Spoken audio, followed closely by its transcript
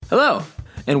Hello,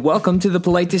 and welcome to the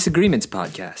Polite Disagreements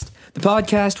podcast, the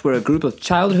podcast where a group of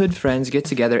childhood friends get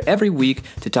together every week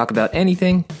to talk about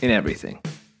anything and everything.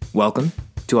 Welcome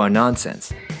to our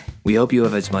nonsense. We hope you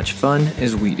have as much fun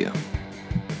as we do.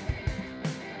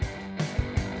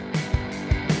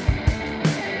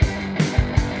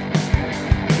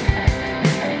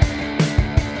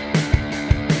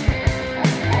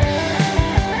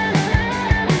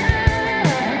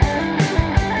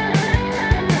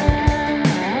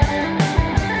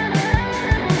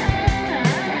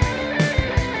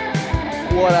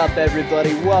 What up,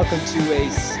 everybody? Welcome to a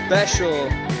special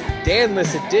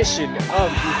Danless edition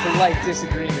of the Polite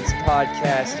Disagreements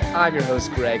podcast. I'm your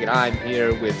host, Greg, and I'm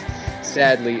here with,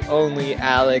 sadly, only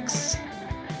Alex.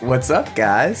 What's up,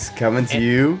 guys? Coming to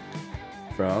you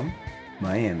from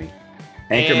Miami.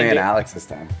 Anchorman Alex this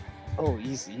time. Oh,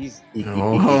 easy.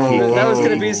 Whoa. That was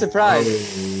going to be a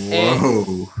surprise.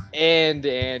 Whoa. And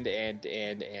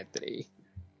Anthony.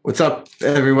 What's up,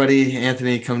 everybody?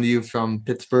 Anthony coming to you from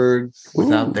Pittsburgh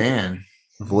without Dan.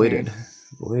 Voided.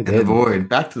 And the void.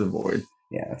 Back to the void.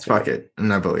 Yeah, that's Fuck it. I'm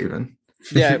not believing.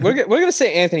 Yeah, we're going to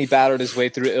say Anthony battled his way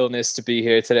through illness to be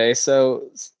here today, so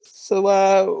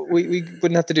we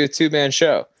wouldn't have to do a two-man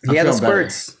show. He had the I'm feeling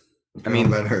spurts. I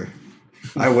mean, better.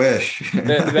 I wish.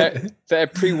 that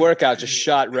pre-workout just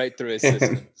shot right through his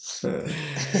system.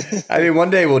 I mean, one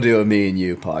day we'll do a me and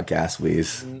you podcast,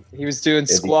 please. He was doing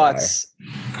squats,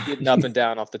 getting up and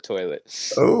down off the toilet.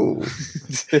 Oh,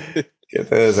 get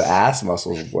those ass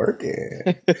muscles working.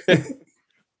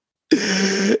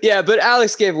 Yeah, but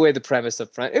Alex gave away the premise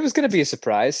up front. It was going to be a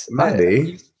surprise. Might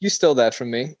be. You stole that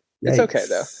from me. It's okay,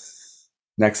 though.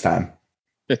 Next time.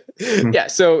 Yeah,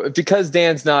 so because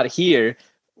Dan's not here,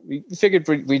 we figured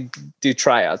we'd do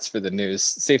tryouts for the news,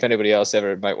 see if anybody else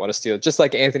ever might want to steal. Just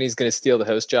like Anthony's going to steal the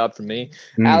host job from me,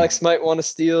 Alex might want to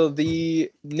steal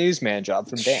the newsman job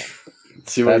from Dan.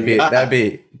 That'd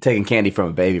be taking candy from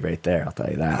a baby right there, I'll tell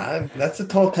you that. That's a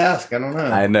tall task. I don't know.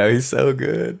 I know, he's so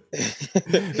good.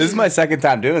 This is my second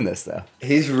time doing this, though.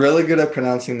 He's really good at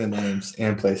pronouncing the names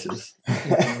and places.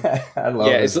 I love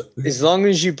it. As long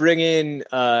as you bring in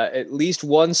at least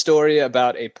one story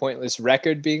about a pointless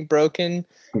record being broken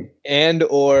and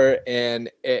or a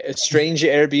strange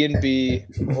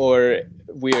Airbnb or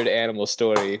weird animal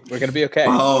story, we're going to be okay.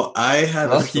 Oh, I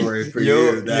have a story for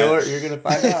you that You're going to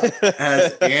find out.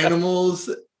 has animals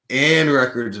and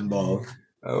records involved.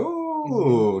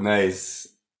 Oh, nice.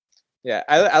 Yeah,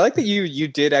 I like that you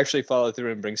did actually follow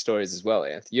through and bring stories as well,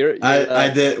 Anth. I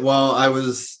did. Well, I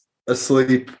was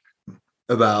asleep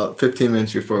about 15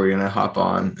 minutes before we were going to hop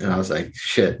on, and I was like,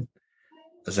 shit.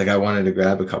 I was like, I wanted to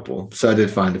grab a couple, so I did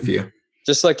find a few.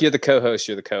 Just like you're the co-host,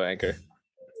 you're the co-anchor.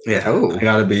 Yeah, I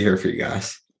got to be here for you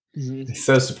guys.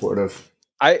 So supportive.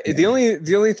 The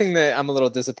only thing that I'm a little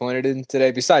disappointed in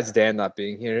today, besides Dan not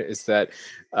being here, is that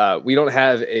we don't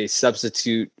have a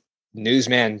substitute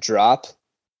newsman drop.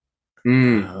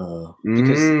 Because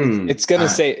it's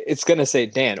gonna say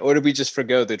Dan, or do we just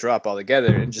forgo the drop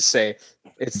altogether and just say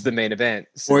it's the main event?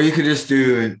 So, Or you could just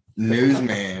do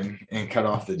newsman and cut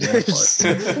off the Dan part.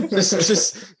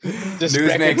 just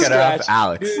Newsman cut off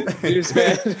Alex.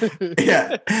 Newsman.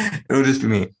 Yeah, it'll just be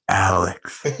me,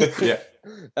 Alex. Yeah.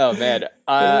 Oh man,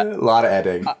 A lot of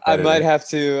editing. I might have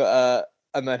to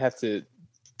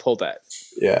pull that.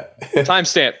 Yeah.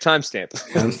 Timestamp. Timestamp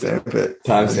it.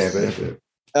 Timestamp it.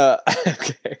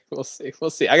 Okay, we'll see.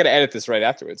 I got to edit this right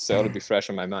afterwards, so it'll be fresh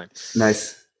on my mind.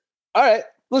 Nice. All right,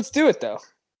 let's do it though.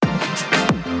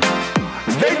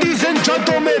 Ladies and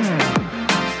gentlemen,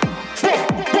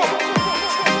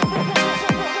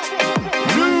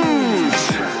 newsman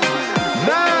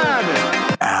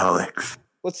Alex.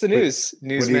 What's the news? What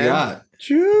do you Newsman. got?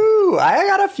 True. I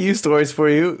got a few stories for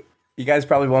you. You guys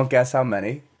probably won't guess how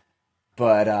many.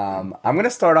 But I'm going to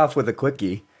start off with a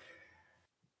quickie.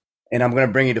 And I'm going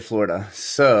to bring you to Florida.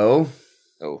 So,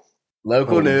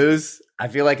 local news. I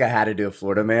feel like I had to do a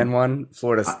Florida man one.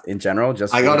 Florida in general.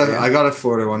 I got a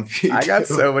Florida one. I got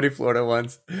so many Florida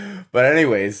ones. But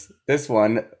anyways, this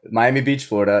one, Miami Beach,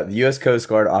 Florida. The U.S. Coast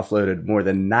Guard offloaded more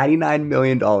than $99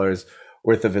 million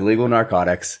worth of illegal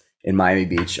narcotics in Miami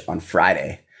Beach on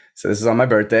Friday. So this is on my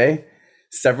birthday.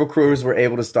 Several crews were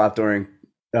able to stop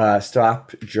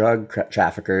drug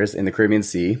traffickers in the Caribbean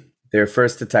Sea. They were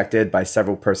first detected by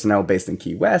several personnel based in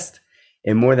Key West,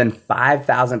 and more than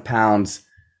 5,000 pounds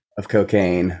of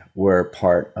cocaine were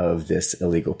part of this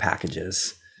illegal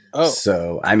packages. Oh,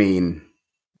 so I mean,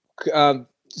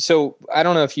 so I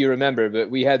don't know if you remember, but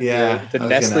we had the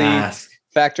Nestle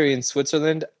factory in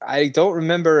Switzerland. I don't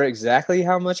remember exactly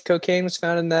how much cocaine was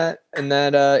found in that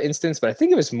instance, but I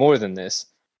think it was more than this.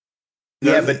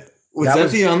 Yeah, but Was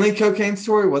that the only cocaine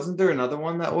story? Wasn't there another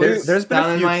one that was there's been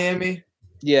down in Miami?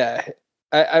 Yeah.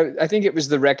 I think it was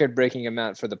the record-breaking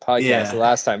amount for the podcast the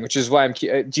last time, which is why I'm.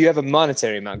 Do you have a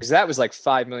monetary amount? Because that was like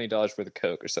 $5 million worth of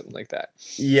coke or something like that.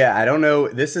 Yeah, I don't know.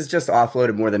 This has just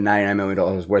offloaded more than $99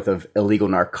 million worth of illegal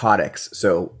narcotics.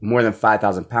 So more than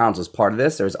 5,000 pounds was part of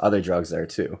this. There's other drugs there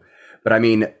too. But I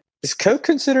mean, is coke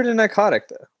considered a narcotic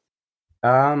though?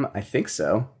 I think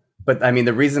so. But I mean,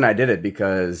 the reason I did it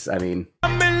because I'm in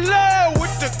love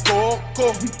with the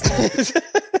coco.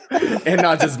 And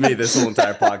not just me, this whole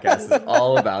entire podcast is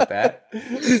all about that.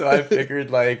 So I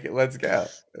figured, like, let's go.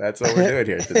 That's what we're doing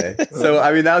here today. So,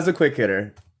 I mean, that was a quick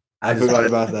hitter. I forgot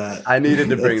about that. I needed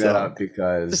to bring that up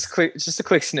because... Just a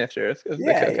quick snifter of the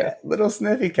coke. Yeah, little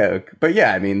sniffy coke. But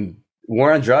yeah, I mean,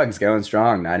 war on drugs going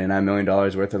strong. $99 million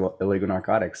worth of illegal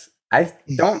narcotics. I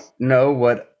don't know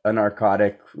what a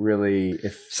narcotic really... I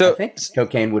think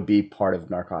cocaine would be part of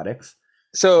narcotics.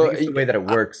 So it's the way that it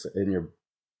works in your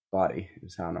body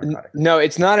is how narcotic. No,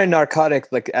 it's not a narcotic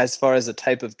like as far as a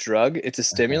type of drug. It's a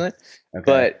stimulant,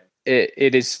 but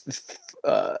it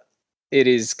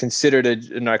is considered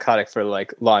a narcotic for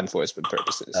like law enforcement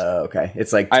purposes. Okay,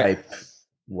 it's like type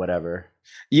whatever.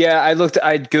 Yeah, I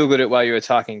googled it while you were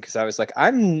talking because I was like,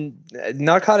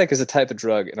 narcotic is a type of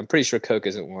drug, and I'm pretty sure coke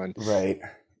isn't one. Right.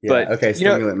 Yeah. But okay,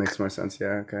 stimulant makes more sense.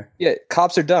 Yeah. Okay. Yeah,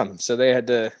 cops are dumb, so they had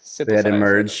to simplify. They had to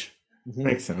merge. Mm-hmm.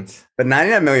 Makes sense. But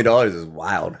 $99 million is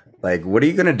wild. Like, what are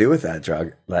you gonna do with that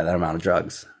amount of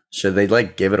drugs? Should they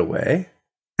like give it away?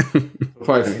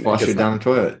 Probably flush it down the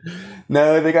toilet.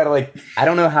 No, they gotta I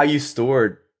don't know how you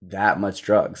store that much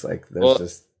drugs. Like, there's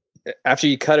just after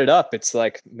you cut it up, it's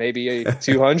like maybe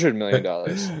 $200 million.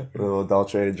 Little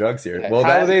adulterated drugs here. Well,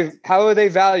 how are they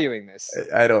valuing this?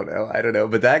 I don't know.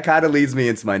 But that kind of leads me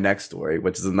into my next story,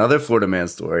 which is another Florida man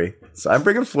story. So I'm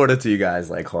bringing Florida to you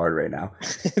guys like hard right now.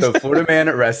 So Florida man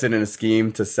arrested in a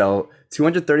scheme to sell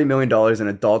 $230 million in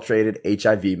adulterated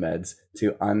HIV meds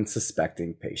to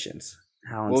unsuspecting patients.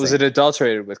 How insane. What was it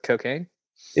adulterated with? Cocaine?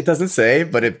 It doesn't say,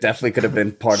 but it definitely could have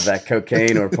been part of that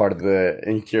cocaine or part of the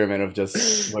incurement of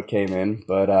just what came in.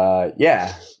 But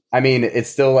yeah, I mean, it's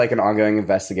still like an ongoing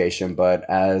investigation. But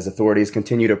as authorities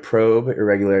continue to probe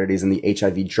irregularities in the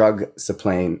HIV drug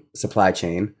supply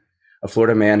chain, a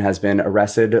Florida man has been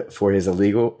arrested for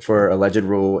alleged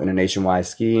role in a nationwide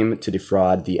scheme to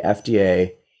defraud the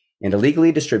FDA and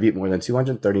illegally distribute more than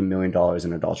 $230 million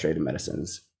in adulterated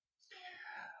medicines.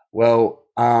 Well,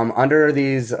 under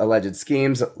these alleged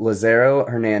schemes, Lazaro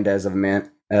Hernandez of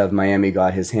Miami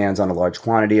got his hands on a large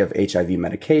quantity of HIV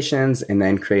medications and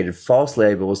then created false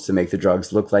labels to make the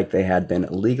drugs look like they had been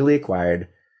illegally acquired,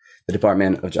 the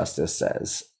Department of Justice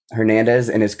says. Hernandez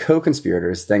and his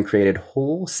co-conspirators then created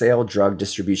wholesale drug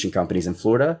distribution companies in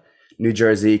Florida, New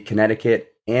Jersey,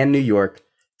 Connecticut, and New York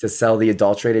to sell the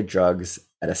adulterated drugs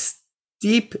at a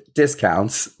steep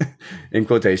discounts, in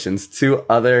quotations, to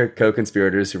other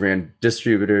co-conspirators who ran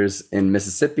distributors in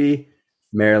Mississippi,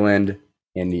 Maryland,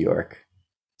 and New York.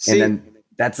 See, and then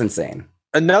that's insane.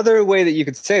 Another way that you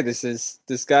could say this is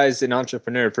this guy's an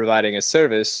entrepreneur providing a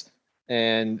service,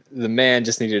 and the man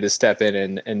just needed to step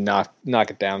in and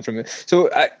knock it down from it. So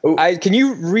can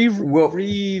you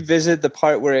revisit the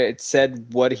part where it said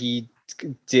what he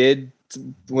did,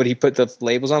 what he put the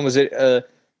labels on? Was it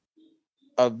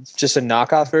just a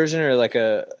knockoff version or like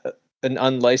an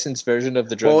unlicensed version of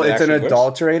the drug? Well, it's an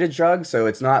adulterated drug, so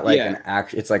it's not like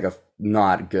it's like a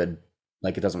not good,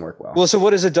 like it doesn't work well. Well, so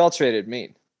what does adulterated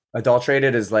mean?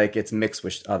 Adulterated is like it's mixed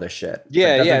with other shit.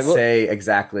 Yeah, it doesn't say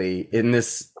exactly in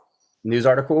this news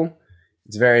article.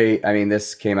 It's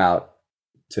this came out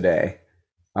today.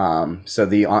 So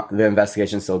the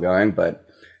investigation is still going, but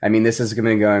I mean, this has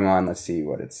been going on. Let's see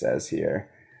what it says here.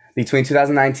 Between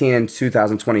 2019 and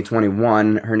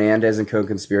 2021, Hernandez and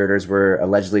co-conspirators were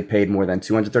allegedly paid more than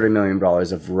 $230 million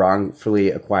of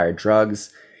wrongfully acquired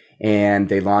drugs, and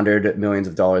they laundered millions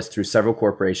of dollars through several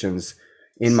corporations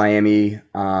in Miami.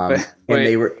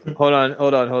 They were hold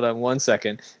on 1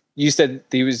 second. You said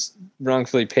he was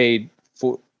wrongfully paid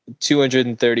for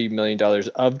 $230 million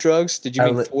of drugs. Did you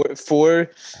mean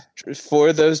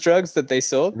for those drugs that they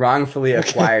sold? Wrongfully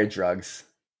acquired drugs.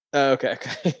 Oh, okay.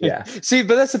 Yeah. See,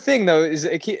 but that's the thing, though, is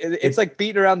it's like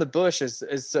beating around the bush.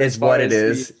 Is what it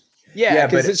is. Yeah,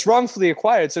 because it's wrongfully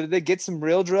acquired. So did they get some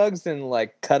real drugs and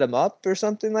like cut them up or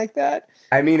something like that?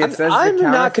 I mean, I'm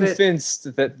not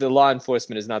convinced that the law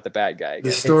enforcement is not the bad guy.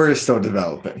 The story is still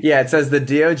developing. Yeah, it says the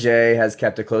DOJ has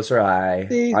kept a closer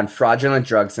eye on fraudulent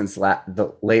drugs since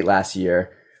late last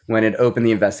year, when it opened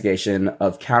the investigation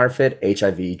of counterfeit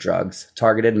HIV drugs,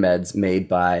 targeted meds made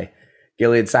by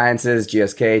Gilead Sciences,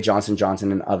 GSK, Johnson &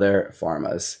 Johnson, and other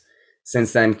pharmas.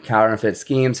 Since then, counterfeit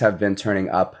schemes have been turning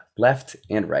up left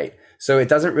and right. So it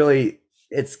doesn't really,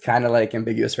 it's kind of like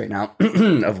ambiguous right now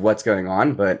of what's going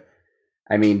on. But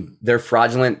I mean, they're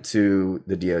fraudulent to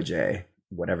the DOJ,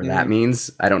 whatever that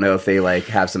means. I don't know if they like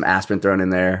have some aspirin thrown in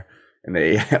there and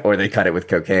they cut it with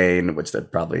cocaine, which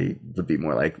that probably would be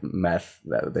more like meth.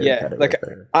 That they cut it like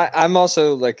with I'm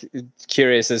also like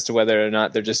curious as to whether or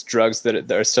not they're just drugs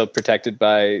that are still protected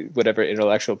by whatever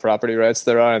intellectual property rights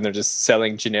there are, and they're just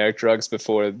selling generic drugs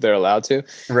before they're allowed to.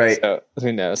 Right. So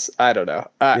who knows? I don't know.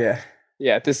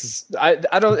 Yeah, this is I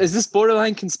don't. Is this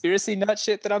borderline conspiracy nut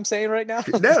shit that I'm saying right now?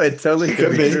 No, it totally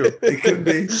could be true. It could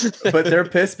be. But they're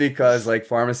pissed because like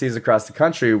pharmacies across the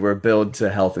country were billed to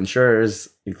health insurers,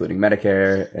 including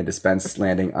Medicare, and dispense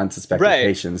landing unsuspected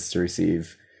patients to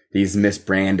receive these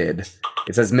misbranded.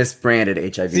 It says misbranded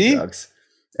HIV drugs,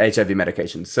 HIV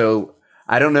medications. So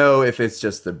I don't know if it's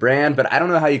just the brand, but I don't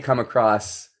know how you come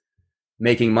across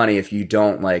making money if you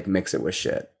don't like mix it with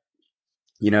shit.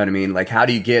 You know what I mean? Like, how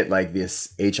do you get like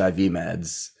this HIV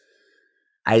meds?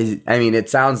 I mean, it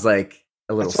sounds like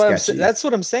a little sketchy. That's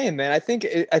what I'm saying, man. I think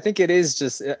it is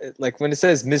just like when it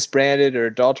says misbranded or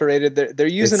adulterated, they're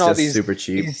using all these super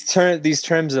cheap these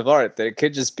terms of art that it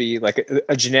could just be like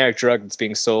a generic drug that's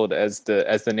being sold as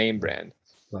the name brand.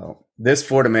 Well, this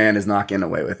Florida man is not getting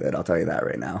away with it. I'll tell you that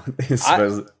right now.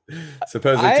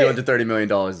 Supposedly $230 million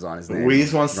is on his name.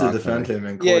 Weeze wants to defend him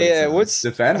in court. Yeah.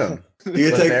 Defend him?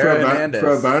 You can take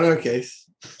pro bono case.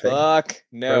 Fuck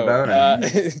no.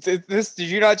 Did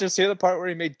you not just hear the part where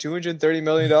he made $230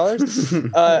 million?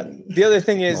 The other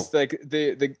thing is like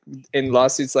the in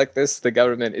lawsuits like this, the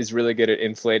government is really good at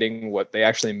inflating what they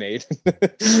actually made.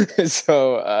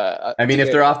 So I mean,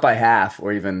 if they're off by half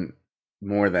or even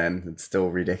more than, it's still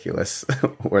ridiculous.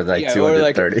 Or like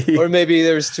 230. Or maybe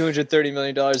there was $230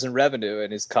 million in revenue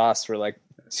and his costs were like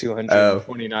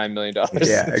 $229 million.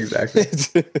 Yeah, exactly.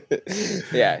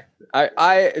 Yeah.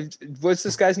 I what's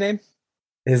this guy's name?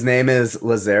 His name is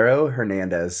Lazaro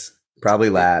Hernandez. Probably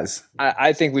Laz.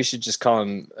 I think we should just call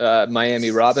him Miami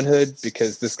Robin Hood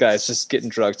because this guy's just getting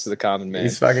drugs to the common man.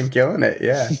 He's fucking killing it,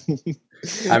 yeah.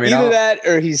 I mean, either that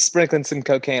or he's sprinkling some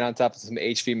cocaine on top of some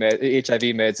HIV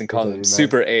meds and calling them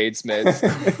super AIDS meds.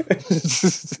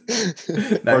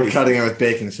 Or cutting it with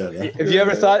baking soda. Have you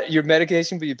ever thought your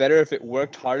medication would be better if it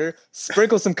worked harder?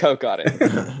 Sprinkle some coke on it.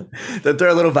 Then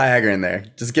throw a little Viagra in there.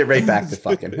 Just get right back to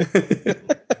fucking.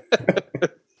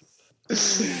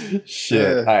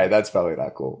 Shit. All right, that's probably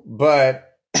not cool.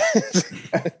 But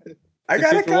I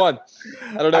got one.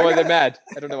 I don't know why they're mad.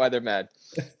 I don't know why they're mad.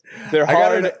 They're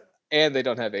hard and they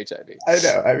don't have HIV. I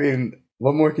know. I mean,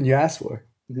 what more can you ask for?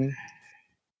 Mm-hmm.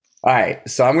 All right,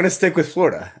 so I'm going to stick with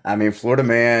Florida. I mean, Florida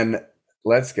man,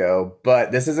 let's go.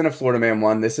 But this isn't a Florida man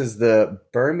one. This is the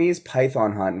Burmese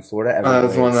python hunt in Florida Everglades.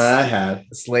 That's one that I had.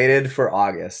 Slated for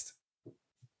August.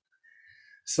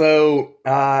 So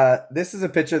this is a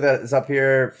picture that is up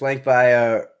here, flanked by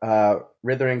a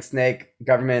writhing snake.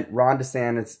 Government Ron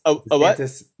DeSantis.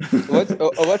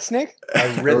 What snake?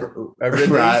 A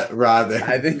writhing.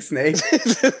 I think snake.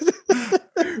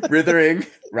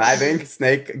 writhing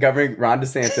snake. Governor Ron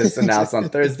DeSantis announced on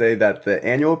Thursday that the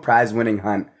annual prize-winning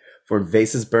hunt for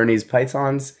invasive Burmese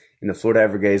pythons in the Florida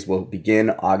Everglades will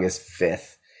begin August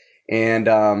 5th, and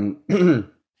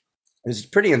it's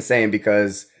pretty insane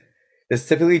because this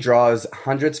typically draws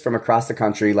hundreds from across the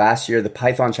country. Last year, the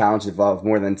Python Challenge involved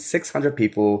more than 600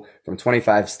 people from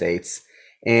 25 states.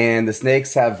 And the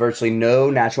snakes have virtually no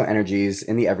natural energies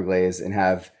in the Everglades and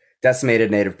have decimated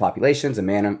native populations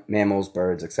and mammals,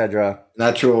 birds, etc.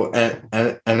 Natural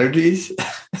energies?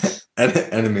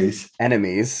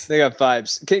 Enemies. They got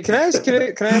vibes. Can I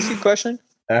ask you a question?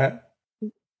 Uh-huh.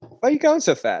 Why are you going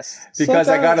so fast? Because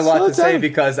I got a lot to say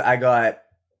because I got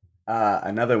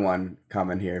another one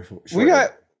coming here.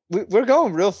 We're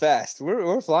going real fast.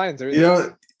 We're flying through.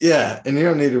 Yeah, and you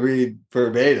don't need to read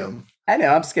verbatim. I know.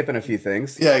 I'm skipping a few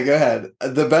things. Yeah, go ahead.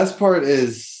 The best part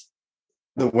is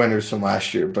the winners from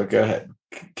last year, but go ahead.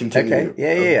 Continue.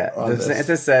 Okay. Yeah.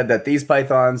 DeSantis said that these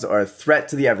pythons are a threat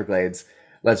to the Everglades.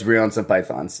 Let's reel on some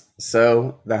pythons.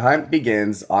 So the hunt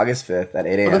begins August 5th at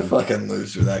 8 a.m. What a fucking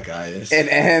loser that guy is. It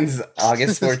ends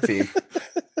August 14th.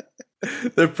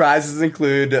 The prizes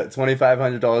include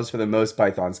 $2,500 for the most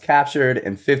pythons captured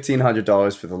and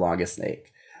 $1,500 for the longest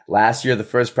snake. Last year, the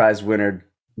first prize winner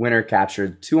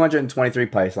captured 223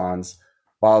 pythons,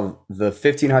 while the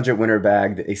 $1,500 winner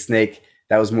bagged a snake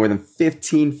that was more than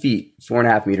 15 feet,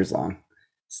 4.5 meters long.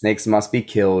 Snakes must be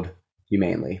killed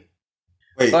humanely.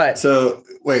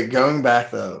 Going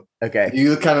back though. Okay.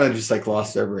 You kind of just like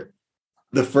glossed over it.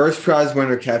 The first prize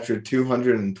winner captured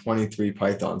 223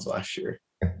 pythons last year.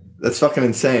 That's fucking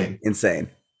insane. Insane.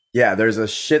 Yeah, there's a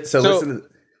shit. So listen to,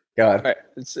 go ahead.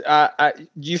 All right.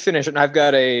 You finish, and I've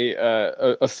got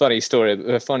a funny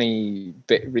story, a funny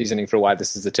reasoning for why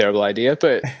this is a terrible idea,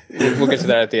 but we'll get to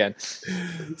that at the end.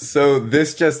 So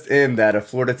this just in that a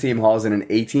Florida team hauls in an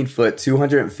 18-foot,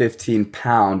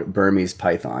 215-pound Burmese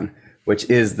python, which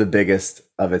is the biggest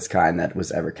of its kind that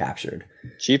was ever captured.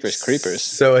 Jeepers creepers.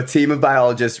 So a team of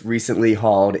biologists recently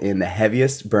hauled in the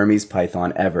heaviest Burmese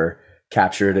python ever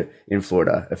captured in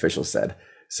Florida, officials said.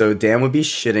 So Dan would be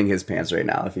shitting his pants right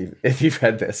now if he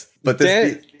read this. But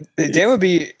Dan would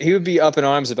be up in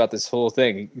arms about this whole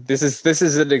thing. This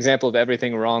is an example of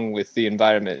everything wrong with the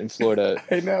environment in Florida.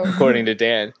 I know, according to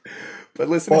Dan. But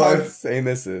listen to how insane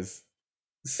this is.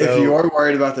 So, if you are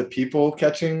worried about the people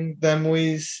catching them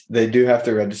wees, they do have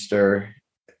to register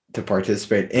to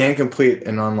participate and complete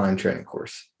an online training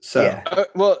course. So, yeah.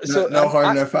 No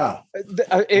harm, no foul.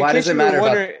 Why does it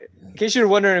matter? In case you're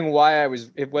wondering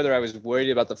whether I was worried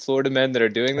about the Florida men that are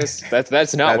doing this,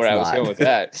 that's not where I was going with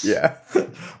that. Yeah.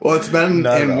 Well, it's men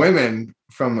and women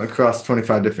from across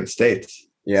 25 different states.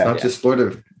 Yeah. It's not just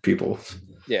Florida people.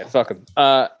 Yeah, fuck them.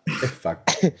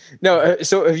 Fuck. No,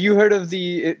 so have you heard of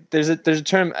there's a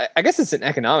term, I guess it's an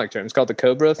economic term. It's called the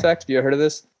Cobra effect. Have you heard of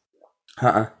this?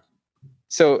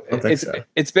 So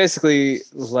it's basically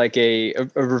like a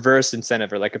reverse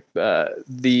incentive, or like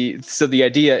the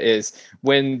idea is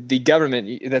when the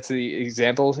government, that's the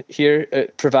example here,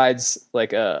 provides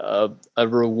like a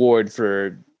reward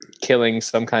for killing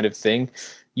some kind of thing,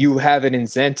 you have an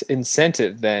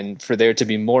incentive then for there to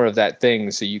be more of that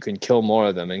thing, so you can kill more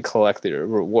of them and collect the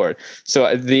reward. So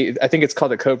I think it's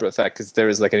called the Cobra effect, because there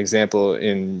was like an example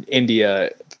in India,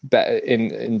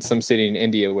 in some city in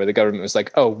India, where the government was like,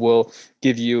 oh, we'll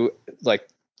give you like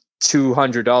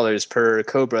 $200 per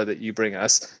cobra that you bring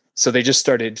us. So they just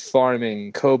started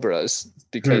farming cobras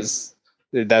because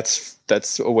that's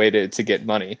a way to get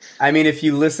money. I mean, if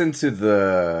you listen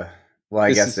to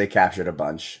I guess they captured a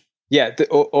bunch. Yeah,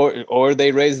 or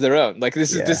they raise their own. Like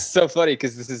this is so funny,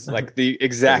 because this is like the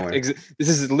exact. This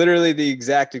is literally the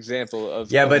exact example of.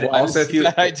 Yeah, but also if you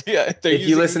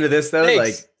listen to this though, snakes.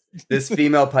 Like this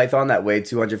female python that weighed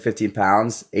 215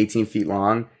 pounds, 18 feet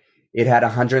long, it had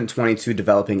 122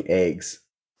 developing eggs.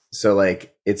 So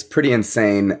like it's pretty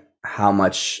insane how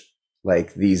much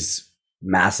like these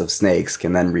massive snakes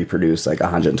can then reproduce like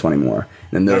 120 more,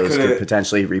 and those could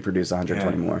potentially reproduce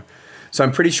 120 more. So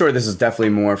I'm pretty sure this is definitely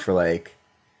more for like,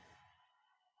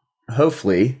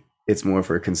 hopefully it's more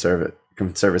for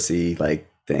conservancy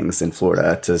like things in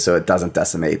Florida so it doesn't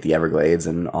decimate the Everglades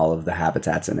and all of the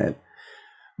habitats in it.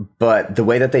 But the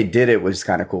way that they did it was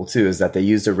kind of cool too, is that they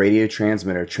used a radio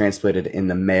transmitter transplanted in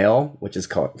the male, which is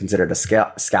considered a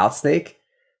scout snake,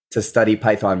 to study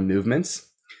python movements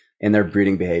and their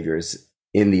breeding behaviors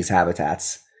in these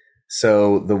habitats.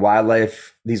 So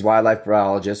these wildlife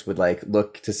biologists would like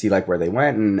look to see like where they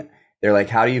went, and they're like,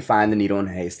 how do you find the needle in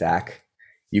a haystack?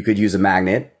 You could use a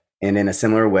magnet, and in a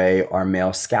similar way, our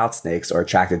male scout snakes are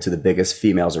attracted to the biggest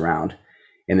females around.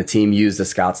 And the team used a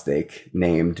scout snake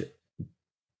named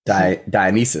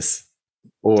Dionysus,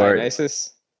 or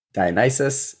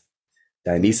Dionysus,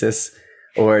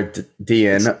 or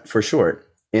Dian for short,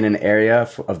 in an area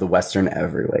of the Western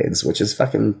Everglades, which is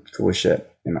fucking cool as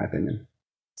shit, in my opinion.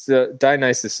 So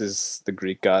Dionysus is the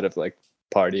Greek god of like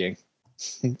partying.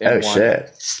 Oh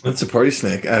shit! That's a party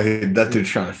snake. That dude's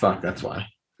trying to fuck. That's why.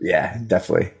 Yeah,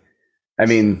 definitely. I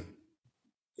mean,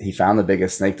 he found the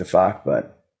biggest snake to fuck,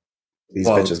 but these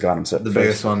bitches got him. So the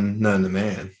biggest one known to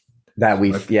man. That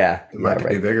we, there might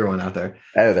be a bigger one out there.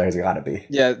 Oh, there's got to be.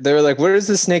 Yeah, they were like, "Where does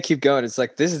the snake keep going?" It's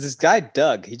like this guy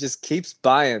Doug. He just keeps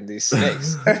buying these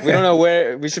snakes. We don't know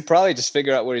where. We should probably just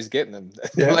figure out where he's getting them.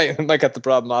 Yeah. might cut the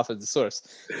problem off at the source.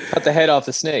 Cut the head off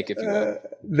the snake, if you will.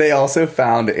 They also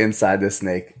found inside the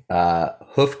snake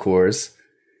hoof cores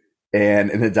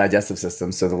and in the digestive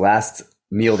system. So the last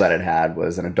meal that it had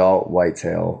was an adult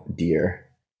whitetail deer.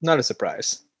 Not a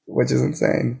surprise. Which is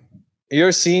insane. You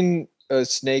ever seen a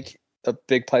snake, a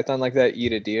big python like that,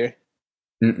 eat a deer?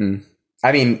 Mm-mm.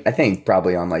 I mean, I think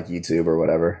probably on like YouTube or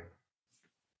whatever.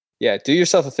 Yeah, do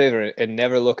yourself a favor and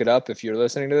never look it up if you're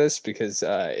listening to this, because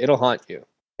it'll haunt you.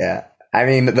 Yeah. I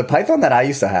mean, the python that I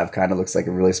used to have kind of looks like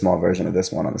a really small version of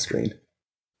this one on the screen.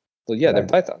 Well, yeah, they're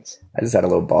pythons. I just had a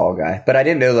little ball guy. But I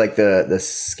didn't know like the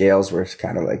scales were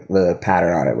kind of like, the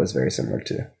pattern on it was very similar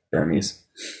to Burmese.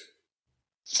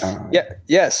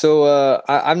 Yeah. So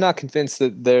I'm not convinced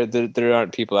that there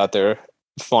aren't people out there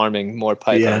farming more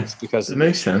pythons, because it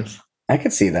makes sense. I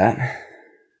could see that.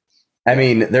 I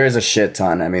mean, there is a shit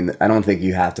ton. I mean, I don't think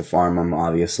you have to farm them,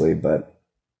 obviously, but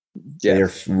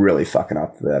they're really fucking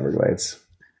up the Everglades.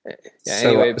 Yeah, So,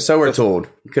 anyway, so we're told.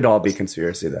 It could all be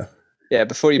conspiracy, though. Yeah,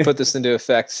 before you put this into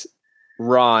effect,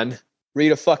 Ron,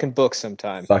 read a fucking book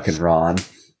sometime. Fucking Ron.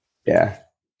 Yeah.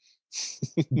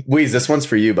 Weez, this one's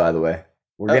for you, by the way.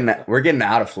 We're getting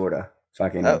out of Florida.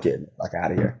 Fucking getting the fuck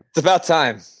out of here. It's about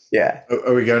time. Yeah.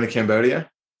 Are we going to Cambodia?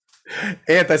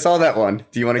 Ant, I saw that one.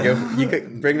 Do you want to go? You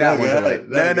could bring that one to light.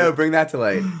 No, bring that to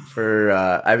light for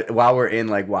while we're in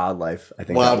like wildlife. I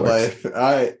think Wildlife. All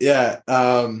right. Yeah.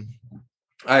 All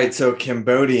right. So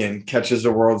Cambodian catches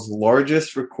the world's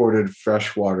largest recorded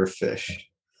freshwater fish.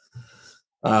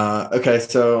 Okay,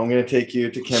 so I'm gonna take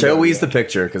you to Cambodia. Show Weez the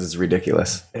picture because it's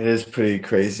ridiculous. It is pretty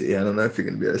crazy. I don't know if you're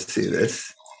gonna be able to see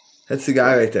this. That's the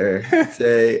guy right there.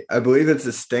 I believe it's a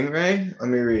stingray. Let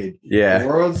me read. Yeah. The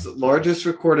world's largest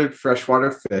recorded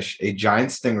freshwater fish, a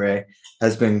giant stingray,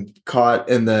 has been caught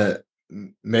in the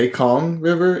Mekong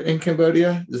River in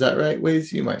Cambodia. Is that right,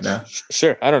 Weez? You might know.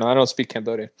 Sure. I don't know. I don't speak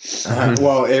Cambodian.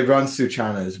 Well, it runs through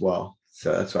China as well.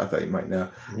 So that's what I thought you might know.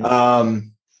 Mm-hmm.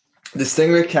 The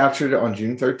stingray captured on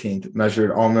June 13th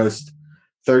measured almost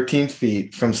 13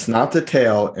 feet from snout to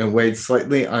tail and weighed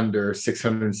slightly under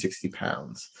 660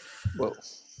 pounds. Whoa.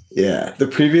 Yeah. The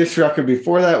previous record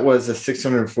before that was a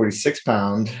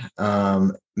 646-pound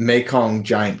Mekong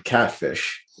giant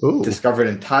catfish discovered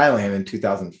in Thailand in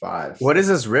 2005. What is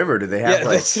this river? Do they have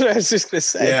that's what I was just going to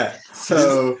say. Yeah.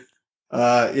 So,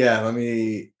 let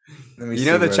me you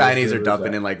know the Chinese are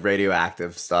dumping in like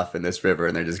radioactive stuff in this river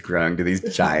and they're just growing to these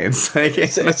giants.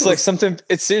 It's like something.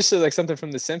 It's seriously like something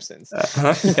from The Simpsons.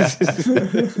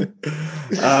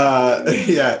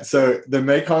 Yeah. So the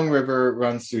Mekong River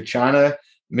runs through China,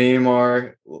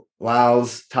 Myanmar,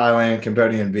 Laos, Thailand,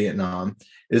 Cambodia, and Vietnam.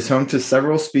 It is home to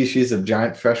several species of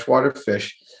giant freshwater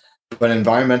fish, but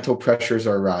environmental pressures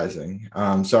are rising.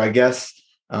 So I guess.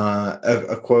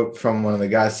 A quote from one of the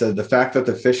guys said, "The fact that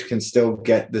the fish can still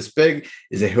get this big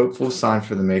is a hopeful sign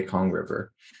for the Mekong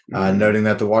River," noting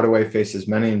that the waterway faces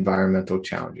many environmental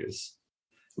challenges.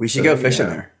 We should go fishing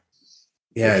there.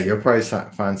 Yeah, you'll probably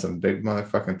find some big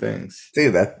motherfucking things.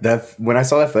 Dude, that when I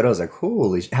saw that photo, I was like,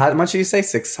 holy how much did you say?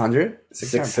 600?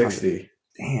 660.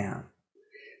 Damn.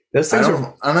 Those things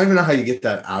I don't even know how you get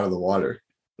that out of the water.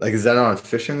 Like, is that on a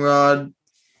fishing rod?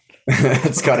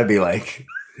 It's gotta be like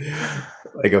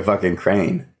a fucking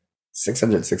crane.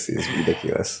 660 is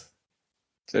ridiculous.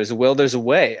 There's a will, there's a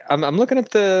way. I'm looking up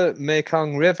the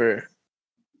Mekong River.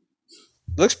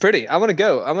 Looks pretty. I want to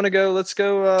go. Let's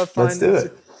go find. Let's do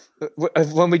it.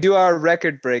 When we do our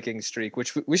record-breaking streak,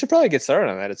 which we should probably get started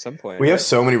on that at some point. We have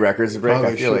so many records to break.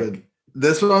 I feel like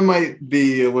this one might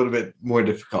be a little bit more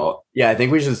difficult. Yeah, I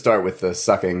think we should start with the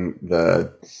sucking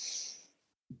the.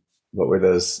 What were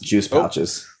those juice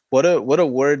pouches? What a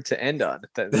word to end on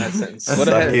that sentence. What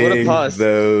a pause.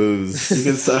 Those you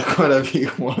can suck whatever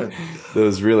you want.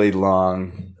 Those really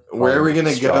long. Where are we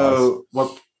gonna go?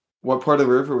 What part of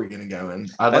the river are we gonna go in?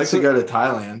 I'd like to go to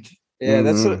Thailand. Yeah,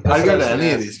 that's I'd go to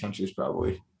any of these countries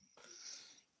probably.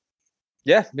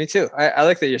 Yeah, me too. I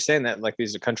like that you're saying that. Like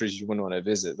these are countries you wouldn't want to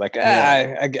visit. Like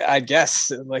I guess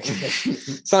like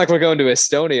it's not like we're going to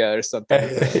Estonia or something.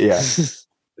 Yeah.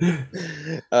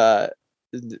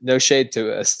 No shade to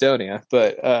Estonia,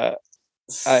 but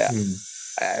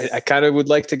I kind of would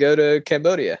like to go to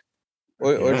Cambodia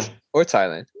or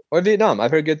Thailand or Vietnam.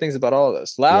 I've heard good things about all of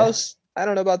those. Laos, I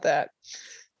don't know about that.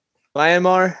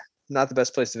 Myanmar, not the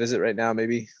best place to visit right now,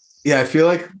 maybe. Yeah, I feel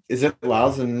like, is it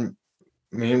Laos and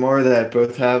Myanmar that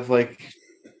both have like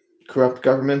corrupt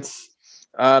governments?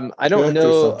 I don't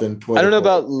know. I don't know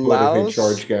about Laos.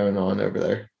 Charge going on over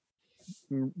there.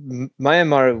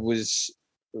 Myanmar was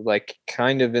like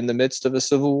kind of in the midst of a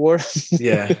civil war.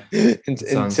 Yeah.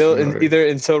 until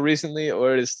recently,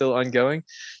 or it is still ongoing.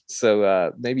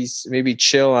 So maybe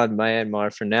chill on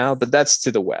Myanmar for now, but that's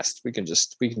to the west. We can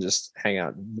just hang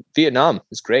out. Vietnam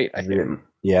is great, I hear.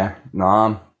 Yeah,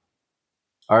 Nam.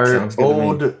 Our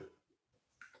old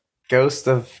ghost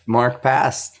of Mark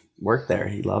Past worked there.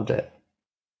 He loved it.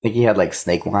 I think he had like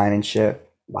snake wine and shit.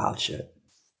 Wild shit.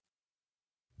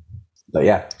 But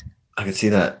yeah. I can see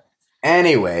that.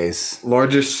 Anyways.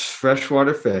 Largest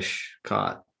freshwater fish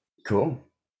caught. Cool.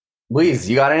 Please,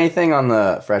 you got anything on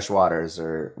the freshwaters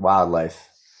or wildlife?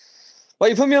 Well,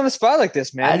 you put me on the spot like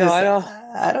this, man. I don't know.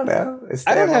 I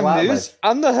don't have news.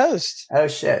 I'm the host. Oh,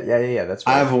 shit. Yeah. That's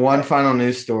right. I have one final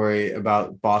news story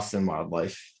about Boston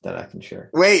wildlife that I can share.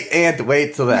 Wait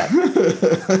till that.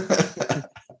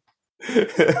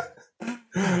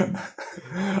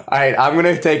 All right, I'm going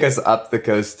to take us up the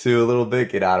coast too a little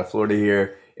bit, get out of Florida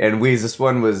here. And Weez, this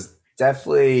one was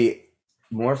definitely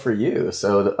more for you.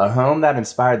 So a home that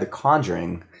inspired The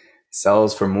Conjuring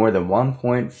sells for more than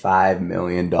 $1.5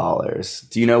 million.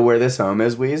 Do you know where this home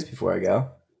is, Weez, before I go?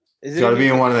 Is It's got to be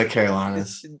in one of the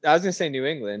Carolinas. I was gonna say New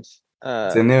England.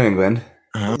 It's in New England.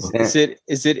 Is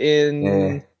it in?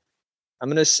 Yeah. I'm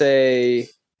gonna say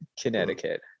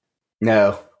Connecticut.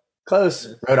 No.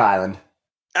 Close. Rhode Island.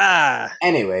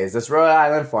 Anyways, this Rhode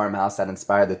Island farmhouse that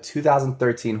inspired the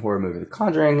 2013 horror movie The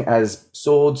Conjuring has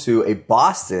sold to a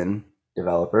Boston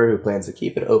developer who plans to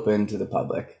keep it open to the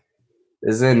public.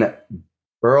 This is in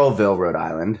Burrillville, Rhode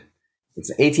Island. It's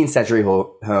an 18th century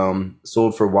home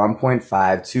sold for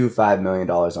 $1.525 million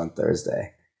on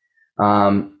Thursday.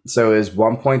 So it was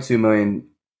 $1.2 million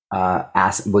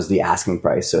was the asking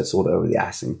price, so it sold over the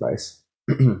asking price.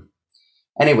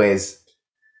 Anyways,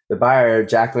 the buyer,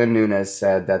 Jacqueline Nunes,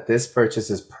 said that this purchase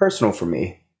is personal for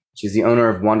me. She's the owner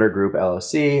of Wonder Group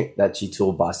LLC that she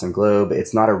told Boston Globe.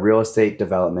 It's not a real estate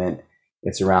development.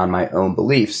 It's around my own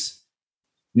beliefs.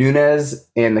 Nunes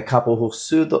and the couple who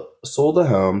sold the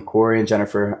home, Corey and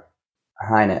Jennifer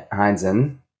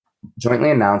Heinzen,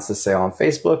 jointly announced the sale on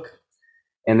Facebook.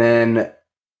 And then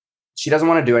she doesn't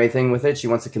want to do anything with it. She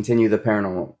wants to continue the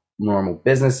paranormal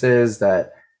businesses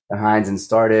that the Heinzen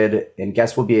started, and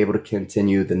guests will be able to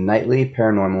continue the nightly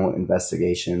paranormal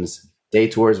investigations. Day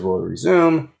tours will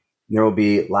resume, and there will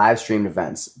be live streamed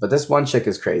events. But this one chick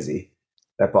is crazy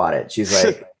that bought it. She's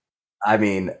like,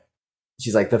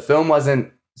 the film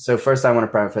wasn't. So first I want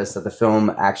to preface that the film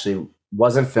actually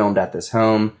wasn't filmed at this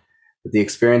home, but the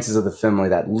experiences of the family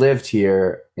that lived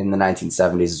here in the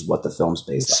 1970s is what the film's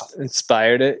based off.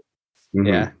 Inspired it. Mm-hmm.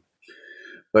 Yeah.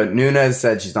 But Nunes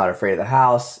said she's not afraid of the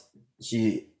house.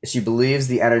 She believes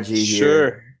the energy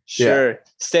here. Sure. Yeah.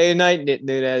 Stay at night,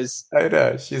 Nunes. I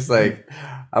know. She's like,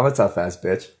 I'm a tough ass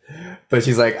bitch. But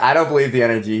she's like, I don't believe the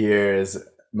energy here is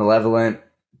malevolent.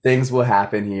 Things will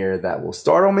happen here that will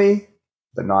startle me,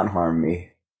 but not harm me.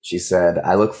 She said,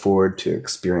 I look forward to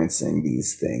experiencing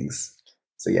these things.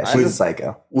 So yeah, she's a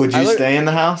psycho. Would you stay in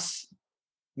the house?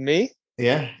 Me?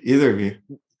 Yeah, either of you.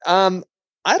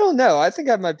 I don't know. I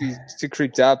think I might be too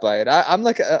creeped out by it. I'm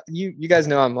like, you guys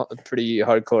know I'm pretty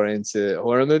hardcore into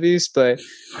horror movies,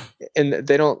 and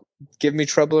they don't give me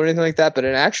trouble or anything like that. But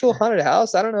an actual haunted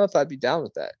house, I don't know if I'd be down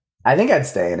with that. I think I'd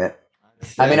stay in it.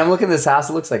 I mean, I'm looking at this house.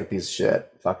 It looks like a piece of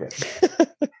shit. Fuck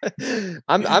it.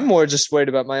 I'm more just worried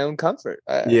about my own comfort.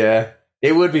 Yeah,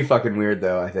 it would be fucking weird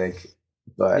though, I think.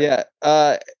 But yeah,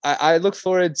 I look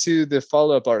forward to the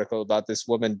follow-up article about this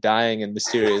woman dying in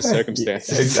mysterious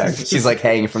circumstances. Yeah, exactly. She's like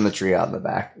hanging from the tree out in the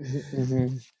back.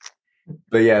 Mm-hmm.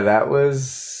 But yeah, that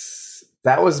was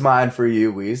mine for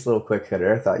you, Weez. Little quick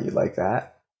hitter. I thought you'd like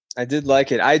that. I did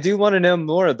like it. I do want to know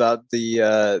more about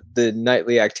the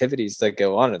nightly activities that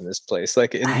go on in this place.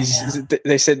 Like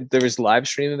they said there was live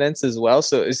stream events as well.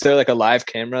 So is there like a live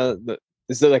camera?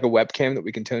 Is there like a webcam that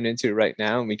we can tune into right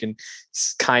now and we can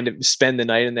kind of spend the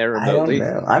night in there remotely? I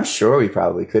don't know. I'm sure we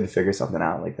probably could figure something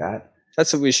out like that.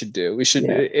 That's what we should do. We should.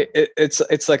 Yeah.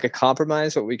 It's like a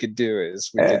compromise. What we could do is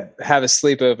we could have a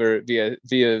sleepover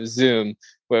via Zoom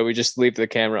where we just leave the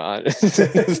camera on,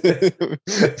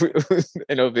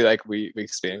 and it'll be like we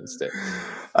experienced it.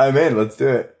 I'm in. Let's do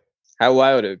it. How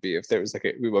wild it would be if there was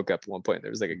we woke up at one point and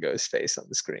there was like a ghost face on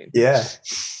the screen. Yeah.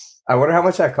 I wonder how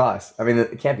much that costs. I mean,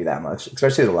 it can't be that much,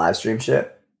 especially the live stream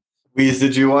shit. Weez,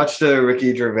 did you watch the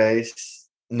Ricky Gervais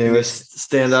newest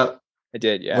stand-up? I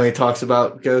did, yeah. When he talks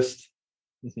about ghosts?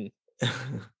 Mm-hmm.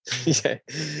 Yeah.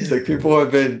 It's like people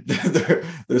have been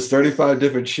there's 35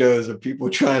 different shows of people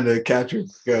trying to capture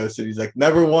ghosts, and he's like,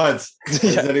 never once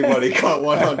has anybody caught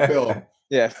one on film.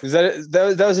 Yeah, was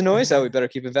that was a noise? Oh, we better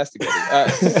keep investigating.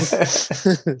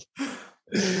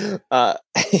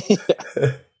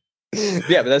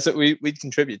 Yeah, but that's what we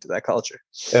contribute to that culture.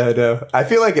 I know. I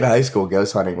feel like in high school,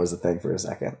 ghost hunting was a thing for a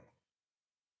second.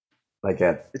 Like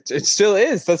it still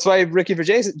is. That's why Ricky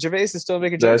Gervais is still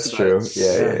making jokes. That's true.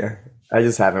 Yeah. I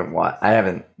just haven't I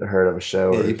haven't heard of a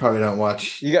show. Yeah, you probably don't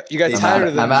watch. You got tired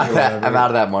of them. I'm out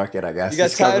of that market, I guess. You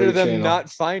got tired of them not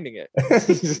finding it.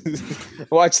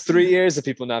 Watched 3 years of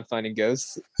people not finding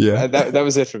ghosts. Yeah, that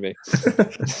was it for me.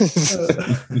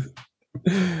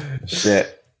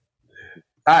 Shit.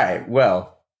 All right.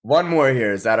 Well, one more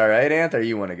here. Is that all right, Anth? Or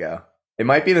you want to go? It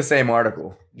might be the same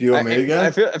article. Do you want me to go?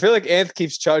 I feel like Anth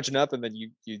keeps charging up, and then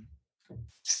you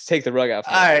take the rug out.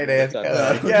 All right, Anth. No,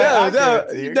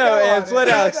 Anth. Let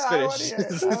Alex finish.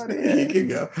 You can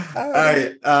go. All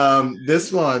right.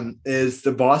 This one is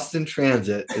the Boston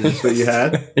Transit. Is this what you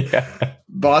had? Yeah.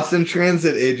 Boston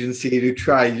Transit Agency to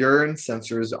try urine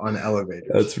sensors on elevators.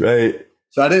 That's right.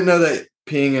 So I didn't know that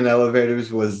peeing in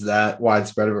elevators was that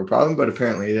widespread of a problem, but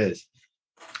apparently it is.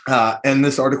 And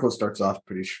this article starts off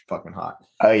pretty fucking hot.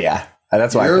 Oh, yeah.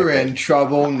 That's why you're in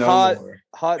trouble no more.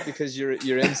 Hot because you're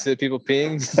into people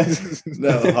peeing.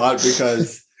 No, hot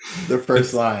because the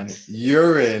first line,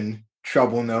 you're in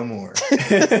trouble no more.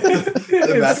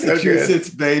 The Massachusetts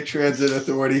Bay Transit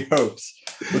Authority hopes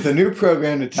with a new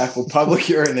program to tackle public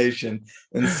urination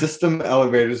and system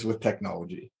elevators with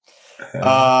technology.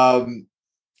 All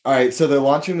right, so they're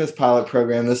launching this pilot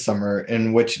program this summer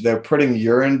in which they're putting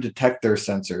urine detector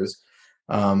sensors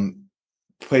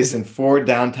placed in 4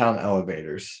 downtown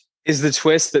elevators. Is the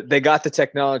twist that they got the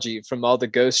technology from all the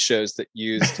ghost shows that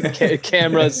used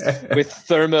cameras with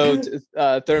thermo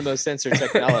sensor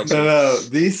technology? No.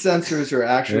 These sensors are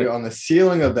actually on the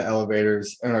ceiling of the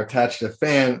elevators and are attached to a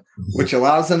fan, which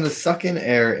allows them to suck in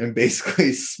air and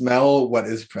basically smell what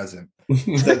is present.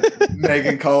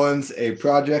 Megan Collins, a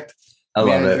program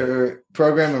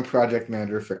and project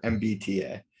manager for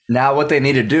MBTA. Now what they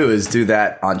need to do is do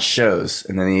that on shows,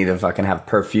 and they need to fucking have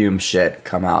perfume shit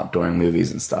come out during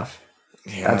movies and stuff.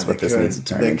 Yeah, that's what this needs to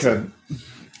turn into.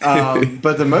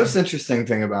 But the most interesting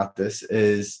thing about this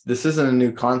isn't a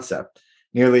new concept.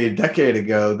 Nearly a decade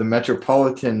ago, the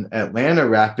Metropolitan Atlanta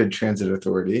Rapid Transit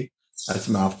Authority, that's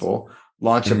a mouthful,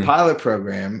 launched a pilot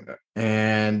program,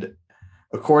 and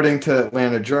according to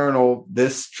Atlanta Journal,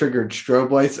 this triggered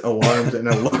strobe lights, alarms, and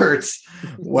alerts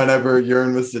whenever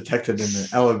urine was detected in an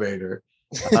elevator.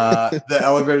 The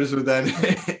elevators were then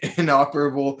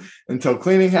inoperable until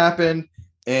cleaning happened.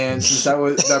 And since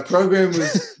that program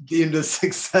was deemed a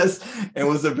success and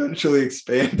was eventually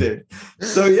expanded.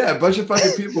 So yeah, a bunch of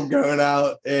fucking people going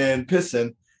out and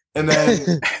pissing. And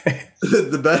then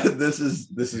this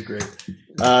is great.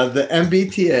 The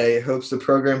MBTA hopes the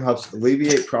program helps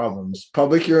alleviate problems.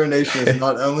 Public urination is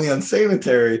not only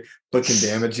unsanitary, but can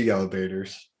damage the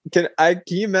elevators. I'm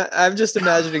just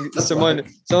imagining someone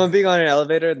being on an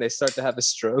elevator and they start to have a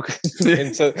stroke,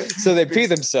 and so they pee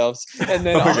themselves, and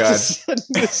then all of a sudden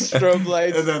the strobe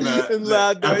lights and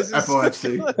loud noises.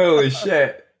 Epilepsy. Holy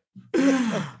shit! They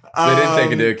didn't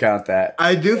take into account that.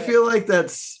 I do feel like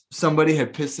that's somebody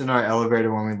had pissed in our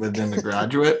elevator when we lived in the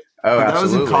Graduate. Oh, but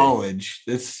absolutely. That was in college.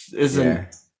 This isn't. Yeah.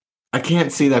 I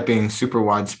can't see that being super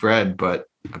widespread, but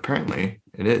apparently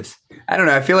it is. I don't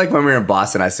know. I feel like when we were in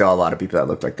Boston, I saw a lot of people that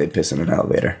looked like they'd piss in an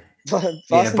elevator.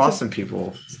 Boston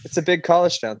people. It's a big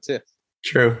college town too.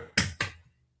 True.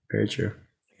 Very true.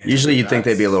 Usually you'd think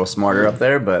they'd be a little smarter up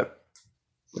there, but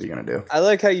what are you going to do? I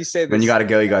like how you say this. When you got to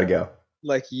go, you got to go.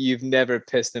 Like you've never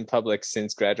pissed in public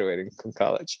since graduating from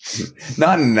college.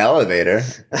 Not in an elevator.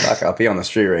 Fuck, I'll pee on the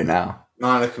street right now.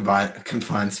 Not a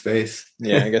confined space.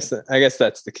 Yeah, I guess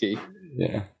that's the key.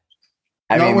 Yeah.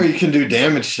 Where you can do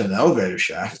damage to an elevator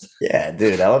shaft. Yeah,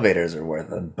 dude, elevators are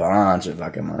worth a bunch of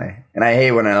fucking money. And I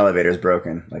hate when an elevator is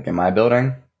broken. Like in my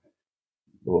building,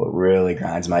 well, it really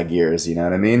grinds my gears, you know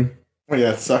what I mean? Well,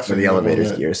 yeah, it sucks. For the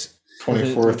elevator's gears.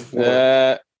 24th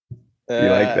floor. You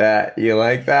like that? You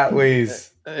like that,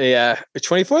 Weez? Yeah.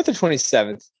 24th or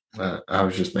 27th? I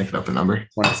was just making up a number.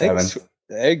 27th.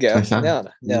 There you go.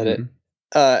 Nailed it.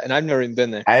 And I've never even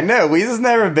been there. I know. Weez has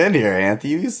never been here,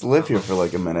 Anthony. You used to live here for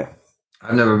like a minute.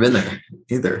 I've never been there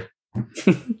either.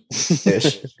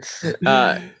 Ish.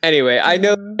 Anyway, I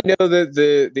know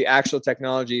that the actual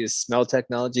technology is smell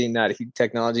technology, not heat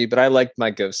technology, but I liked my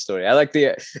ghost story. I like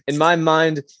in my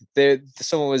mind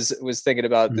someone was thinking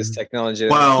about this technology.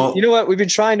 Well, you know what? We've been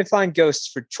trying to find ghosts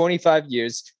for 25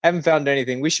 years, haven't found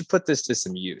anything. We should put this to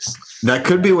some use. That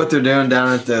could be what they're doing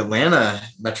down at the Atlanta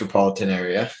metropolitan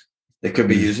area. They could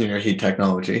be using your heat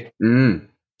technology.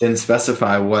 Didn't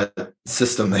specify what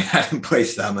system they had in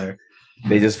place down there.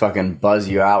 They just fucking buzz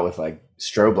you out with like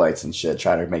strobe lights and shit,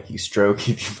 trying to make you stroke,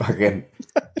 keep you fucking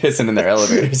pissing in their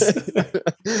elevators.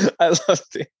 I love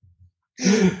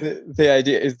the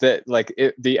idea is that like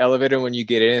the elevator when you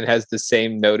get in has the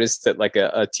same notice that like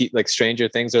like Stranger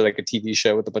Things or like a TV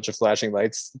show with a bunch of flashing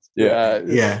lights.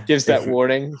 Gives that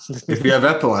warning. If you have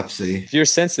epilepsy, if you're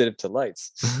sensitive to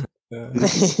lights.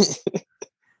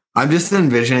 I'm just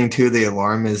envisioning too. The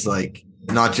alarm is like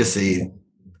not just a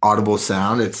audible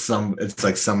sound. It's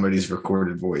like somebody's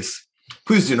recorded voice.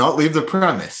 Please do not leave the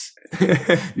premise.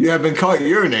 You have been caught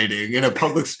urinating in a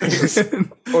public space.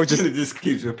 Or just it just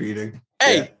keeps repeating.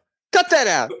 Hey, cut that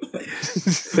out.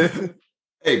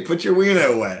 Hey, put your wiener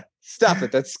away. Stop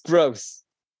it. That's gross.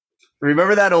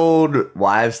 Remember that old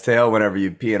wives' tale? Whenever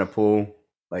you pee in a pool,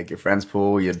 like your friend's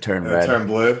pool, you'd turn red. Turn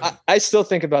blue. I still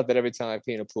think about that every time I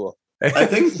pee in a pool. I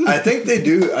think they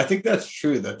do. I think that's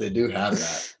true that they do have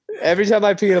that. Every time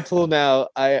I pee in a pool now,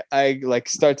 I like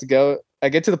start to go I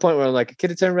get to the point where I'm like,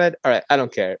 can it turn red? All right, I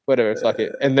don't care. Whatever, fuck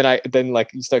it. And then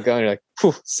like you start going, you're like,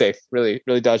 whew, safe. Really,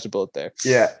 really dodged a bullet there.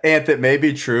 Yeah, and that may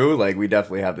be true. Like, we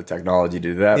definitely have the technology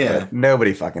to do that, but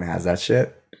nobody fucking has that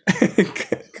shit.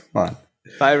 Come on.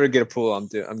 If I ever get a pool, I'm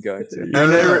going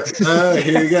to.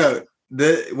 Here you go.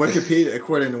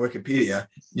 According to Wikipedia,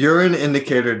 urine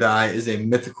indicator dye is a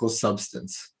mythical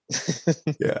substance.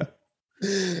 Yeah.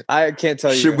 I can't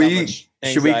tell you. Should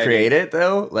we create it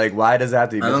though? Like, why does that have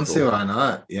to be mythical? I don't see why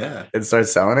not. Yeah. And start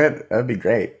selling it? That'd be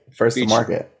great. First to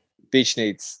market. Beach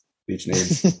needs.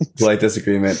 Polite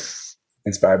disagreement.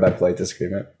 Inspired by polite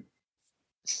disagreement.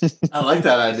 I like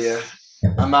that idea.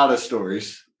 I'm out of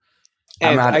stories.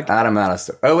 I'm out of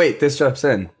stories. Oh, wait. This jumps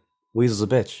in. Weasel's a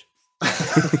bitch.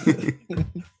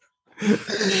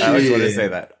 I always want to say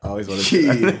that.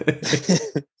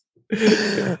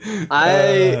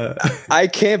 I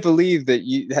can't believe that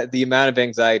you had the amount of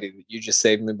anxiety that you just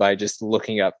saved me by just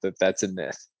looking up that that's a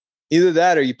myth. Either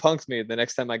that or you punked me the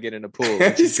next time I get in a pool.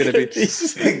 It's gonna be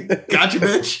gotcha,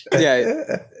 bitch.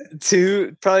 Yeah.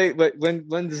 Probably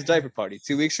when does the diaper party?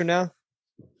 2 weeks from now?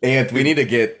 And we need to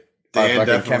get our fucking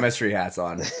definitely. chemistry hats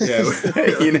on. Yeah,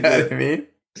 you know what I mean?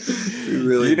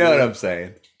 You know what I'm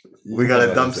saying. We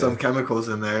gotta dump some chemicals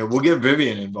in there. We'll get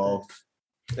Vivian involved.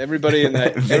 Everybody in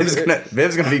that. Viv's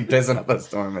gonna be pissing up a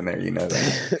storm in there. You know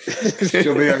that.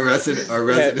 She'll be our resident.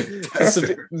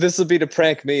 Yeah, this will be to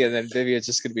prank me, and then Vivian's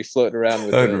just gonna be floating around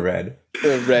with a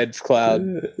red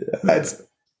cloud.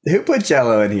 Who put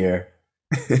Jello in here?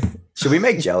 Should we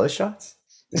make Jello shots?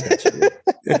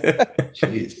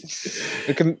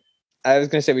 Jeez. I was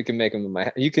gonna say we can make them in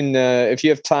my. You can if you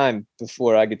have time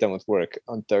before I get done with work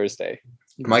on Thursday.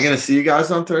 Am I gonna see you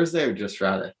guys on Thursday or just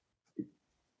Friday?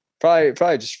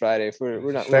 Probably just Friday. If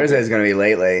we're not. Thursday's gonna be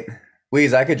late.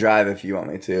 Weez, I could drive if you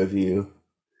want me to.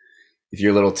 If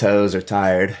your little toes are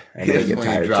tired, I know you get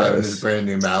tired. Driving this brand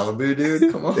new Malibu,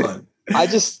 dude. Come on. I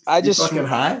just fucking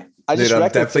high. I'm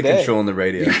definitely controlling the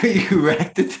radio. You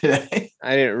wrecked it today.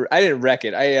 I didn't wreck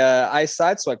it. I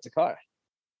sideswiped the car.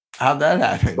 How'd that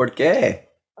happen? ¿Por qué?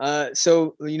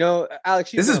 So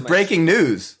Alex, this is breaking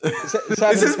news. This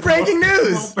is breaking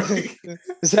news.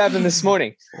 This happened this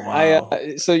morning. Wow.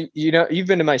 So you've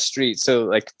been to my street. So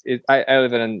like I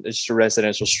live in just a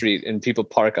residential street, and people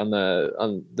park on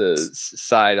the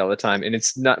side all the time. And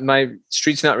it's not, my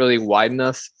street's not really wide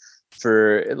enough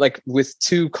for, like, with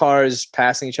two cars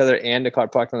passing each other and a car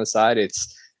parked on the side.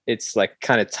 It's like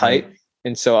kind of tight.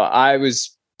 And so I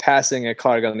was passing a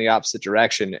car going the opposite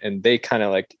direction, and they kind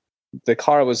of like, the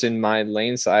car was in my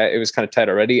lane, so it was kind of tight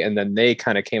already, and then they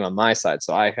kind of came on my side,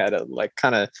 so I had to like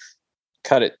kind of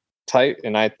cut it tight,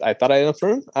 and I thought I had enough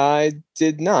room. I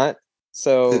did not.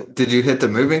 So did you hit the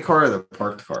moving car or the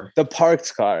parked car? The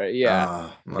parked car, yeah.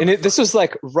 And this was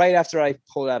like right after I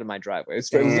pulled out of my driveway.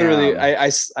 It's literally I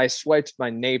swiped my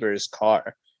neighbor's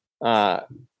car,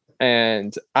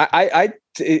 and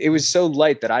it was so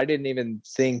light that I didn't even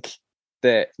think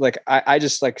that, like, I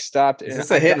just like stopped. Is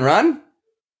this a hit and run?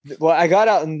 Well, I got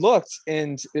out and looked,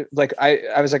 and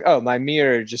I was like, oh, my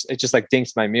mirror just like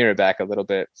dinked my mirror back a little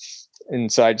bit,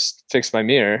 and so I just fixed my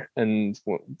mirror and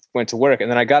went to work. And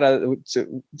then I got out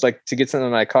to get something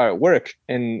in my car at work,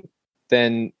 and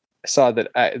then I saw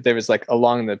that there was, like,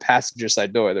 along the passenger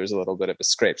side door, there was a little bit of a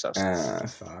scrape. So I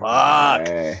was fuck.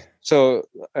 So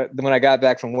when I got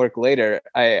back from work later,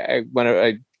 I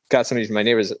got somebody from my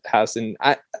neighbor's house, and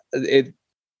I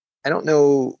don't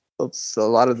know. A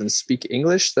lot of them speak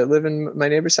English that live in my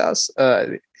neighbor's house,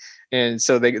 and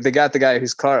so they got the guy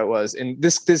whose car it was. And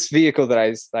this vehicle that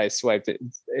I swiped,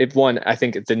 it won. I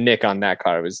think the nick on that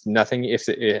car was nothing if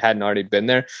it hadn't already been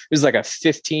there. It was like a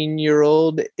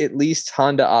 15-year-old at least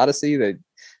Honda Odyssey that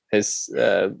has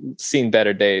seen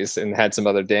better days and had some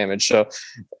other damage. So,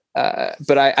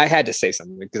 but I had to say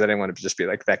something because I didn't want to just be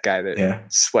like that guy that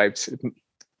swiped.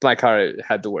 My car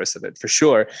had the worst of it for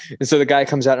sure. And so the guy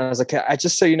comes out, and I was like, I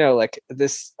just so you know, like,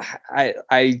 this,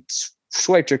 I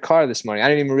swiped your car this morning. I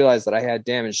didn't even realize that I had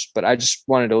damage, but I just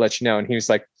wanted to let you know. And he was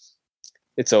like,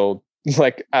 it's old.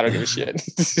 Like, I don't give a shit.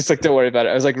 He's like, don't worry about it.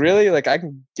 I was like, really? Like, I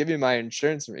can give you my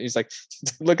insurance. He's like,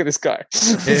 look at this car.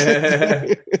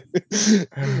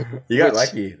 You got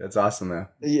lucky. That's awesome, though.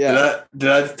 Yeah. Did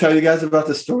I tell you guys about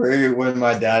the story when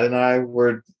my dad and I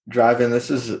were driving?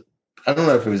 I don't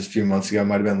know if it was a few months ago, it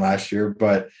might have been last year,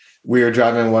 but we were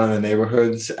driving in one of the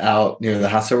neighborhoods out near the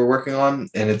house that we're working on.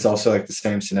 And it's also like the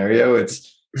same scenario.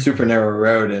 It's super narrow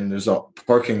road, and there's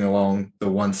parking along the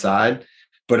one side.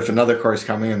 But if another car is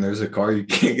coming and there's a car, you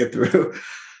can't get through.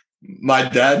 My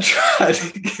dad tried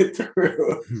to get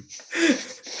through.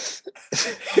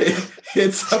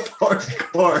 It's a parked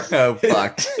car. Oh,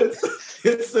 fuck.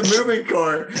 hits the moving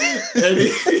car,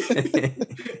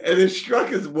 and his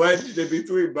truck is wedged in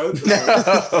between both of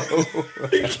them.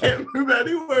 He can't move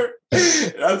anywhere.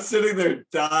 And I'm sitting there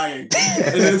dying.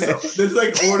 And this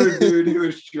like older dude who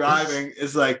was driving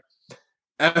is like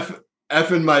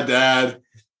effing my dad.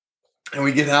 And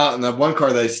we get out, and the one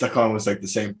car that I stuck on was like the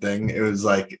same thing. It was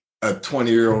like a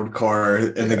 20-year-old car,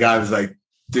 and the guy was like,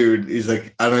 dude, he's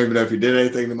like, I don't even know if he did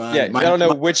anything to mine. Yeah, I don't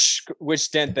know which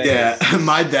dent that is.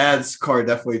 My dad's car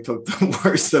definitely took the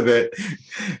worst of it.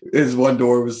 His one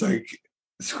door was like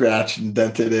scratched and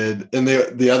dented in. And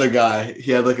the other guy,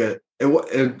 he had like it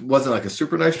wasn't like a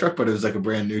super nice truck, but it was like a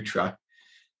brand new truck.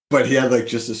 But he had like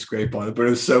just a scrape on it. But it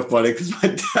was so funny because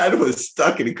my dad was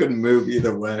stuck and he couldn't move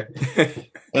either way.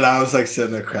 And I was like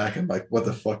sitting there cracking, like, what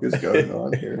the fuck is going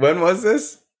on here? When was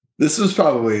this? This was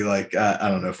probably like, I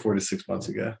don't know, 4 to 6 months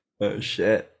ago. Oh,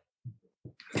 shit.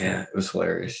 Yeah, it was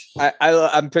hilarious.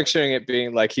 I'm picturing it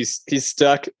being like he's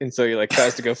stuck, and so he like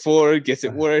tries to go forward, gets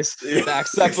it worse,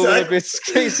 backs up a little bit,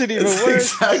 scrapes it even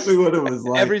worse. Exactly what it was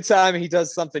like. Every time he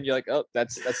does something, you're like, oh,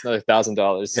 that's another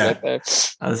 $1,000 right there.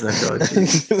 I was like, oh,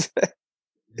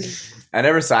 I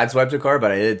never sideswiped a car,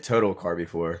 but I did total a car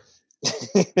before.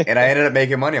 And I ended up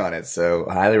making money on it. So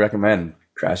I highly recommend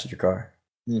crashing your car.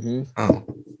 Mm-hmm. Oh,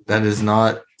 that is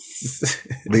not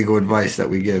legal advice that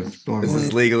we give normally. This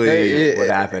is legally what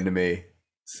happened to me.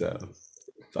 So,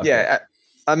 yeah,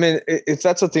 I mean, if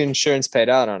that's what the insurance paid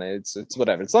out on it, it's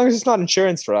whatever. As long as it's not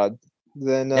insurance fraud,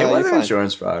 then it wasn't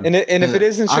insurance fraud. And if it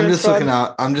is insurance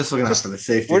fraud, I'm just looking out for the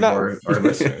safety of our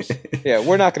listeners. Yeah,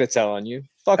 we're not going to tell on you.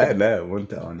 Fuck it. No, we're not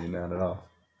telling you, not at all.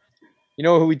 You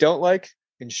know who we don't like?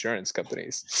 Insurance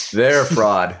companies. They're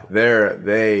fraud.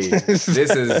 This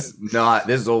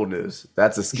is old news.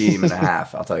 That's a scheme and a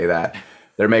half. I'll tell you that.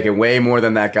 They're making way more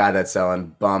than that guy that's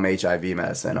selling bum HIV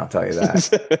medicine. I'll tell you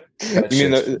that. You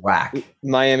mean whack?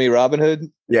 Miami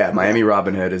Robinhood? Yeah, Miami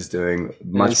Robinhood is doing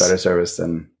much better service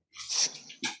than.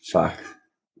 Fuck,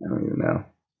 I don't even know.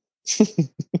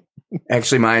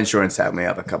 Actually, my insurance had me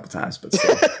up a couple times, but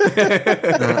still.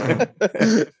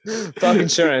 Talk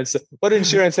insurance. What did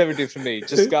insurance ever do for me?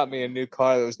 Just got me a new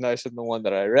car that was nicer than the one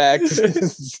that I wrecked.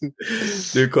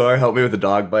 New car, helped me with the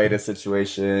dog bite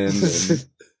situation. Is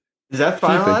that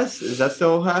finalized? Is that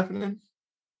still happening?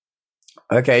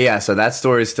 Okay, yeah. So that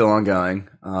story is still ongoing.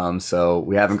 So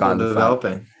we haven't gotten to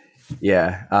developing.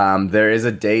 Yeah. There is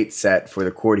a date set for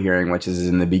the court hearing, which is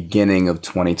in the beginning of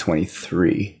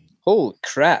 2023. Holy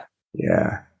crap.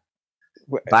 Yeah.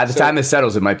 By the time this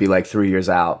settles, it might be like 3 years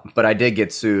out. But I did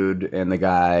get sued, and the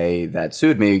guy that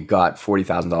sued me got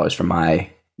 $40,000 from my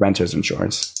renter's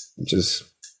insurance, which is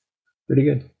pretty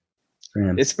good for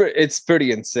him. It's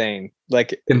pretty insane.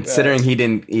 Like considering he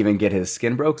didn't even get his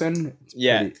skin broken.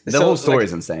 The whole story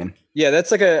is insane. Yeah,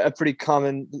 that's like a pretty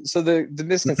common. So the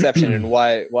misconception and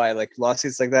why like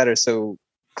lawsuits like that are so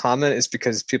common is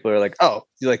because people are like, oh,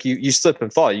 you slip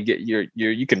and fall, you get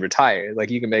you can retire, like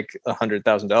you can make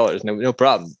 $100,000, no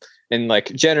problem. And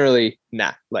like generally,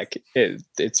 like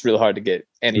it's real hard to get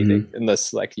anything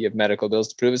unless like you have medical bills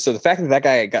to prove it. So the fact that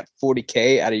guy got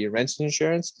 $40,000 out of your rent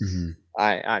insurance,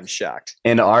 I'm shocked.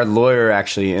 And our lawyer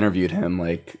actually interviewed him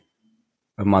like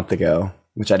a month ago,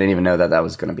 which I didn't even know that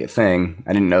was going to be a thing.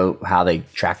 I didn't know how they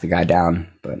tracked the guy down,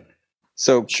 but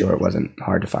so sure, it wasn't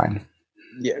hard to find.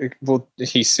 Yeah, well,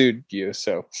 he sued you,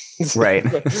 so right.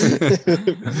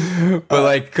 But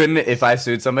like, if I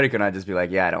sued somebody, couldn't I just be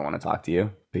like, yeah, I don't want to talk to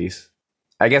you, peace?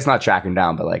 I guess not track him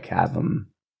down, but like have him.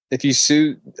 If you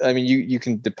sue, I mean, you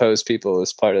can depose people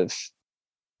as part of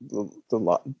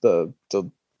the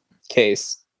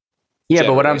case. Yeah, generally.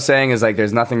 But what I'm saying is like,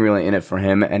 there's nothing really in it for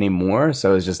him anymore.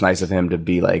 So it's just nice of him to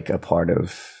be like a part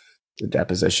of the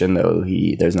deposition, though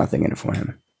there's nothing in it for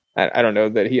him. I don't know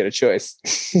that he had a choice.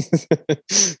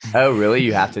 Oh, really?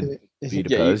 You have to be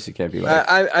deposed? You can't be like...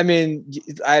 I mean,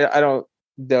 I don't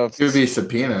know if... It would be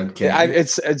subpoenaed.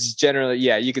 It's generally...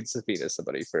 Yeah, you could subpoena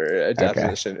somebody for a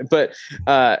deposition. Okay.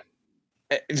 But,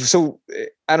 so,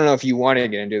 I don't know if you want to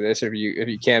get into this or if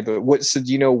you can, but so do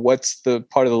you know what's the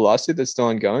part of the lawsuit that's still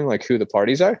ongoing? Like who the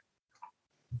parties are?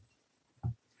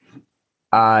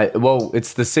 Well,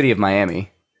 it's the city of Miami.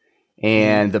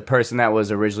 And the person that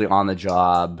was originally on the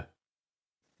job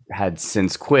had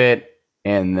since quit.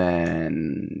 And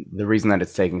then the reason that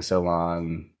it's taking so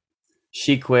long,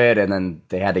 she quit, and then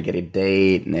they had to get a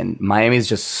date. And then Miami's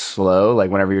just slow. Like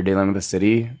whenever you're dealing with the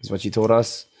city, is what she told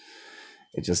us.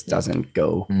 It just doesn't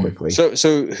go quickly. So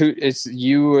who it's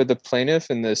you or the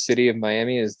plaintiff, and the city of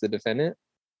Miami is the defendant?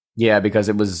 Yeah, because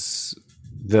it was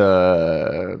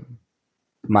the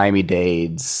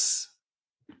Miami-Dade's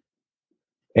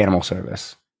animal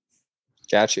service.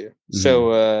 Got you.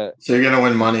 So you're gonna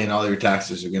win money, and all your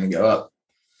taxes are gonna go up.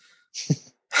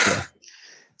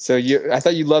 So I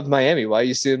thought you loved Miami. Why are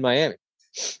you suing Miami?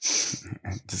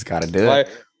 Just gotta do it.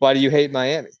 Why do you hate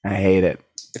Miami? I hate it.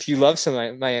 If you love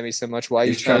Miami so much, why are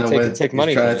you He's trying to take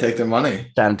money? Trying to take their money.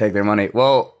 Trying to take their money.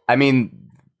 Well, I mean,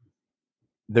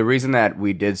 the reason that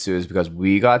we did sue is because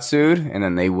we got sued, and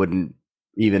then they wouldn't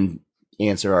even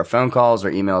answer our phone calls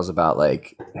or emails about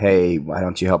like, hey, why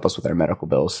don't you help us with our medical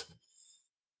bills?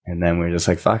 And then we're just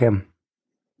like, fuck him.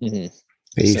 Mm-hmm.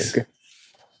 Peace. So,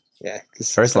 yeah.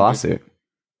 First lawsuit.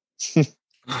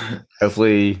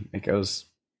 Hopefully it goes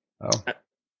well.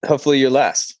 Hopefully you're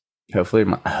last. Hopefully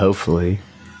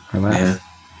our last. Yeah.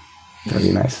 That'd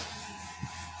be nice.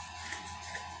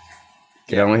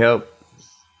 Can only hope.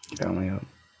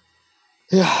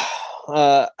 Yeah.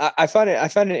 I find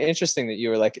it interesting that you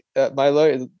were like, my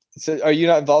lawyer. So are you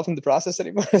not involved in the process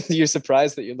anymore? You're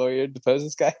surprised that your lawyer deposed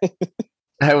this guy?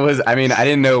 I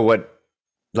didn't know what,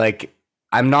 like,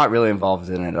 I'm not really involved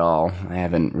in it at all. I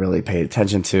haven't really paid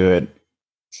attention to it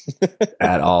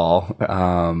at all.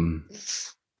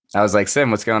 I was like,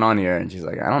 Sim, what's going on here? And she's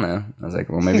like, I don't know. I was like,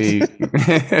 well, maybe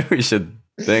we should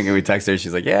think. And we text her.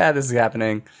 She's like, yeah, this is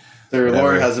happening. Their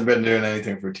lawyer hasn't been doing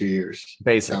anything for 2 years.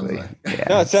 Basically. Like. Yeah.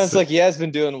 No, it sounds like he has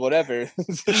been doing whatever.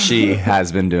 She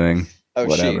has been doing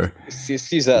whatever.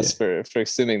 She's us for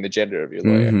assuming the gender of your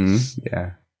lawyer. Mm-hmm.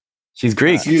 Yeah. She's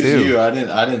Greek, Excuse too. you. I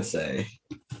didn't say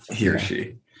he or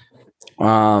she.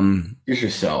 Use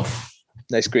yourself.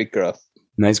 Nice Greek girl.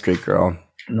 Nice Greek girl.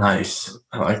 Nice.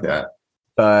 I like that.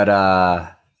 But,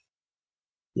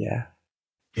 yeah.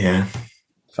 Yeah.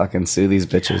 Fucking sue these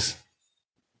bitches.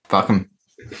 Fuck them.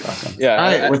 Yeah.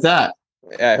 All right, with that.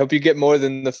 I hope you get more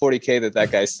than the $40,000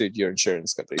 that guy sued your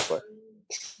insurance company for.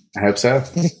 I hope so.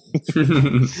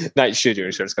 Not you should your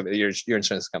insurance company. Your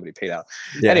insurance company paid out.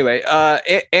 Yeah. Anyway,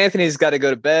 Anthony's got to go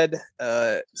to bed.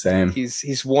 Same.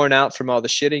 He's worn out from all the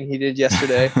shitting he did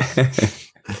yesterday.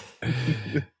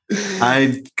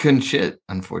 I couldn't shit,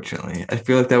 unfortunately. I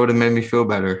feel like that would have made me feel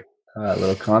better. A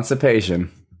little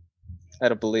constipation. I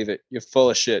don't believe it. You're full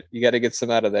of shit. You got to get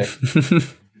some out of there.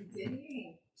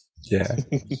 Yeah.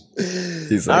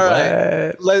 He's like, all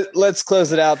right. what? Let's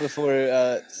close it out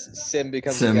before Sim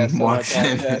becomes a guest on our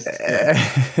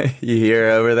podcast. You hear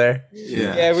her over there?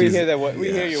 Yeah, we hear that.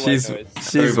 We hear your white noise.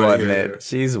 She's wanting it.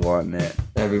 She's wanting it.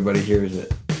 Everybody hears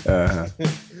it. Uh-huh.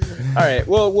 All right.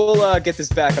 Well, we'll get this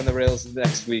back on the rails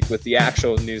next week with the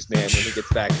actual newsman when he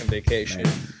gets back from vacation.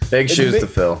 Big shoes to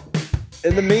fill.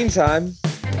 In the meantime,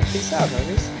 peace out,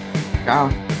 homies. Ciao.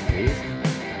 Peace.